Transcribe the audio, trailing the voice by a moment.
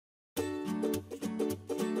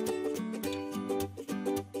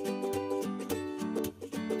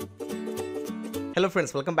Hello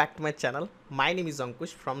friends, welcome back to my channel. My name is Ankush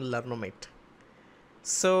from Learnomate.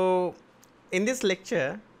 So in this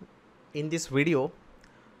lecture, in this video,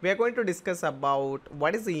 we are going to discuss about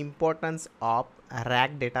what is the importance of a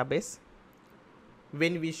RAC database,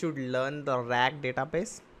 when we should learn the RAC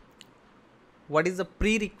database, what is the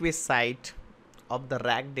prerequisite of the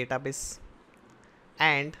RAC database,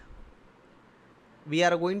 and we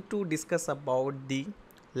are going to discuss about the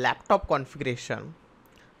laptop configuration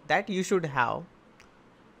that you should have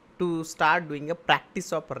to start doing a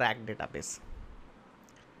practice of RAC database.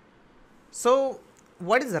 So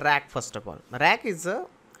what is RAC first of all? RAC is a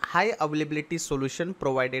high availability solution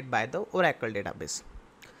provided by the Oracle database.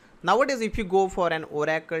 Nowadays if you go for an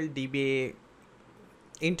Oracle DBA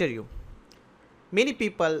interview, many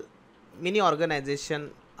people, many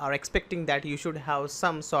organizations are expecting that you should have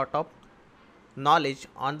some sort of knowledge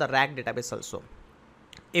on the RAC database also.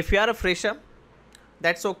 If you are a fresher,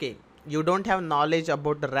 that's okay. You don't have knowledge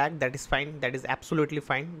about the RAC, that is fine, that is absolutely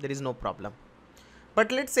fine, there is no problem.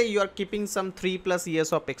 But let's say you are keeping some 3+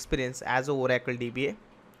 years of experience as a Oracle DBA.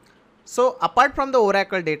 So apart from the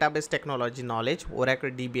Oracle database technology knowledge, Oracle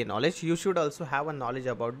DBA knowledge, you should also have a knowledge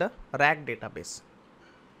about the RAC database,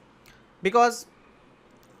 because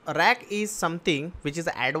RAC is something which is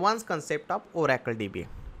an advanced concept of Oracle DBA.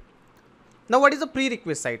 Now what is the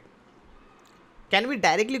prerequisite? Can we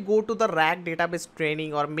directly go to the RAC database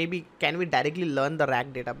training, or maybe can we directly learn the RAC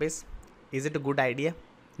database? Is it a good idea?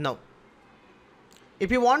 No.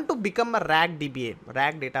 If you want to become a RAC DBA,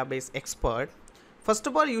 RAC database expert, first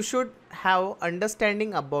of all you should have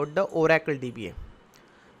understanding about the Oracle DBA.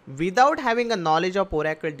 Without having a knowledge of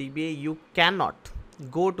Oracle DBA, you cannot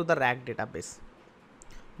go to the RAC database,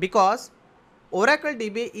 because Oracle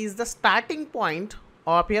DBA is the starting point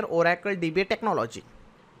of your Oracle DBA technology.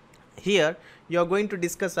 Here you are going to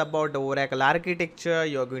discuss about the Oracle architecture,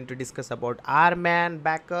 you are going to discuss about RMAN,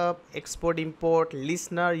 backup, export, import,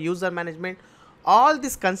 listener, user management. All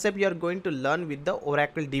this concept you are going to learn with the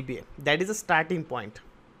Oracle DBA. That is a starting point.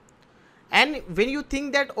 And when you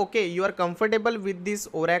think that okay, you are comfortable with this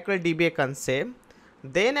Oracle DBA concept,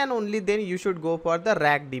 then and only then you should go for the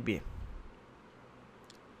RAC DBA.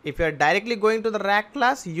 If you are directly going to the RAC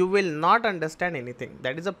class, you will not understand anything.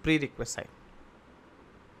 That is a prerequisite.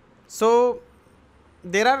 So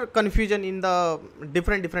there are confusion in the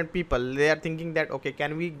different people. They are thinking that okay,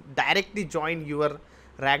 can we directly join your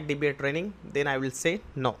RAC DBA training? Then I will say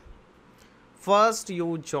no. First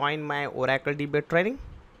you join my Oracle DBA training,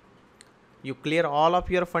 you clear all of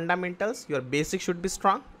your fundamentals, your basics should be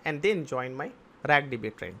strong, and then join my RAC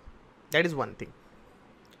DBA training. That is one thing.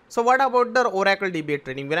 So what about the Oracle DBA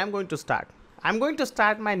training? When I'm going to start? I'm going to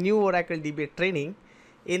start my new Oracle DBA training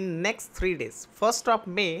in next 3 days. 1st of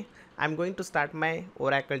May, I'm going to start my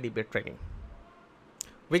Oracle DBA training,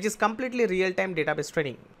 which is completely real-time database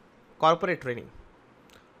training, corporate training.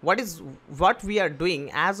 What we are doing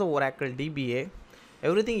as a Oracle DBA,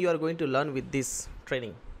 everything you are going to learn with this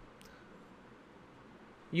training.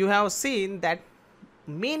 You have seen that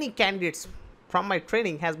many candidates from my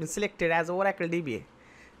training has been selected as Oracle DBA,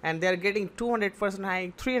 and they are getting 200%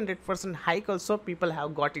 hike, 300% hike also people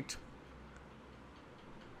have got it.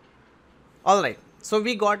 Alright, so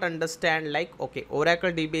we got understand like okay,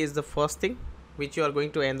 Oracle DBA is the first thing which you are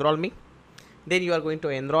going to enroll me. Then you are going to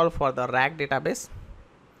enroll for the RAC database.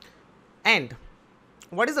 And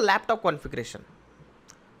what is the laptop configuration?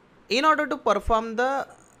 In order to perform the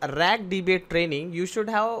RAC DBA training, you should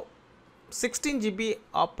have 16 GB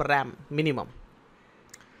of RAM minimum.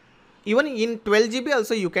 Even in 12 GB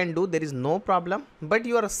also you can do, there is no problem, but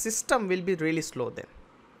your system will be really slow then.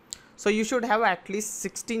 So you should have at least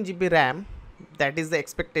 16 GB RAM. That is the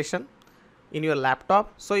expectation in your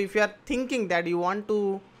laptop. So if you are thinking that you want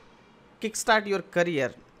to kickstart your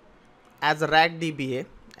career as a RAC DBA,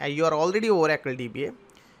 and you are already Oracle DBA,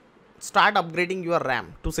 start upgrading your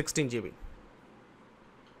RAM to 16 GB.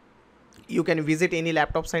 You can visit any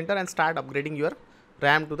laptop center and start upgrading your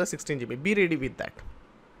RAM to the 16 GB. Be ready with that.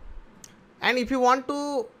 And if you want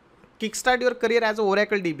to kickstart your career as a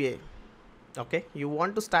Oracle DBA, okay, you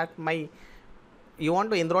want to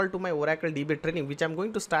enroll to my Oracle DBA training, which I'm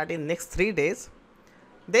going to start in next 3 days,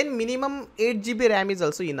 then minimum 8 GB RAM is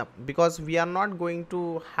also enough, because we are not going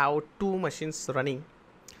to have 2 machines running.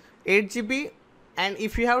 8 GB, and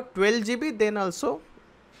if you have 12 GB, then also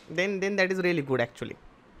then that is really good actually.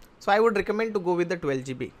 So I would recommend to go with the 12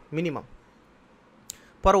 GB minimum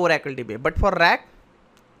for Oracle DBA, but for RAC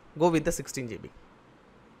go with the 16 GB.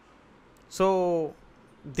 So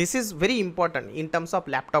this is very important in terms of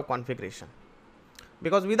laptop configuration,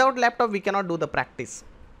 because without laptop we cannot do the practice,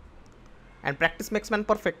 and practice makes man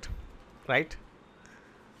perfect, right?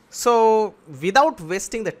 So without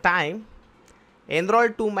wasting the time, enroll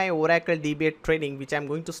to my Oracle DBA training, which I am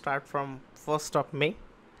going to start from 1st of May.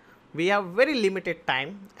 We have very limited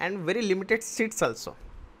time and very limited seats also.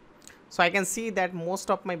 So I can see that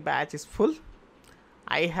most of my batch is full.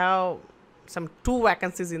 I have some 2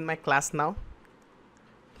 vacancies in my class now.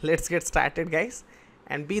 Let's get started, guys,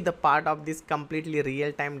 and be the part of this completely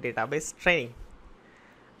real-time database training.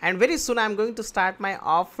 And very soon I'm going to start my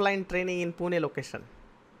offline training in Pune location.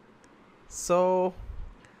 So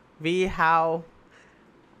we have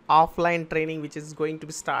offline training which is going to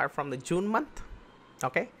be start from the June month.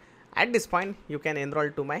 Okay, at this point you can enroll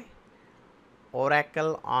to my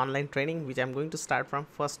Oracle online training, which I'm going to start from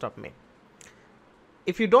 1st of May.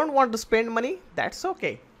 If you don't want to spend money, that's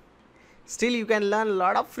okay. Still you can learn a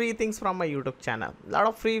lot of free things from my YouTube channel, a lot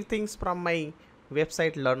of free things from my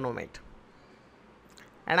website Learnomate,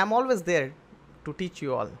 and I'm always there to teach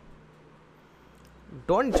you all.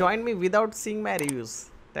 Don't join me without seeing my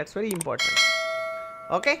reviews. That's very important.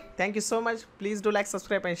 Okay, thank you so much. Please do like,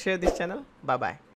 subscribe and share this channel. Bye bye.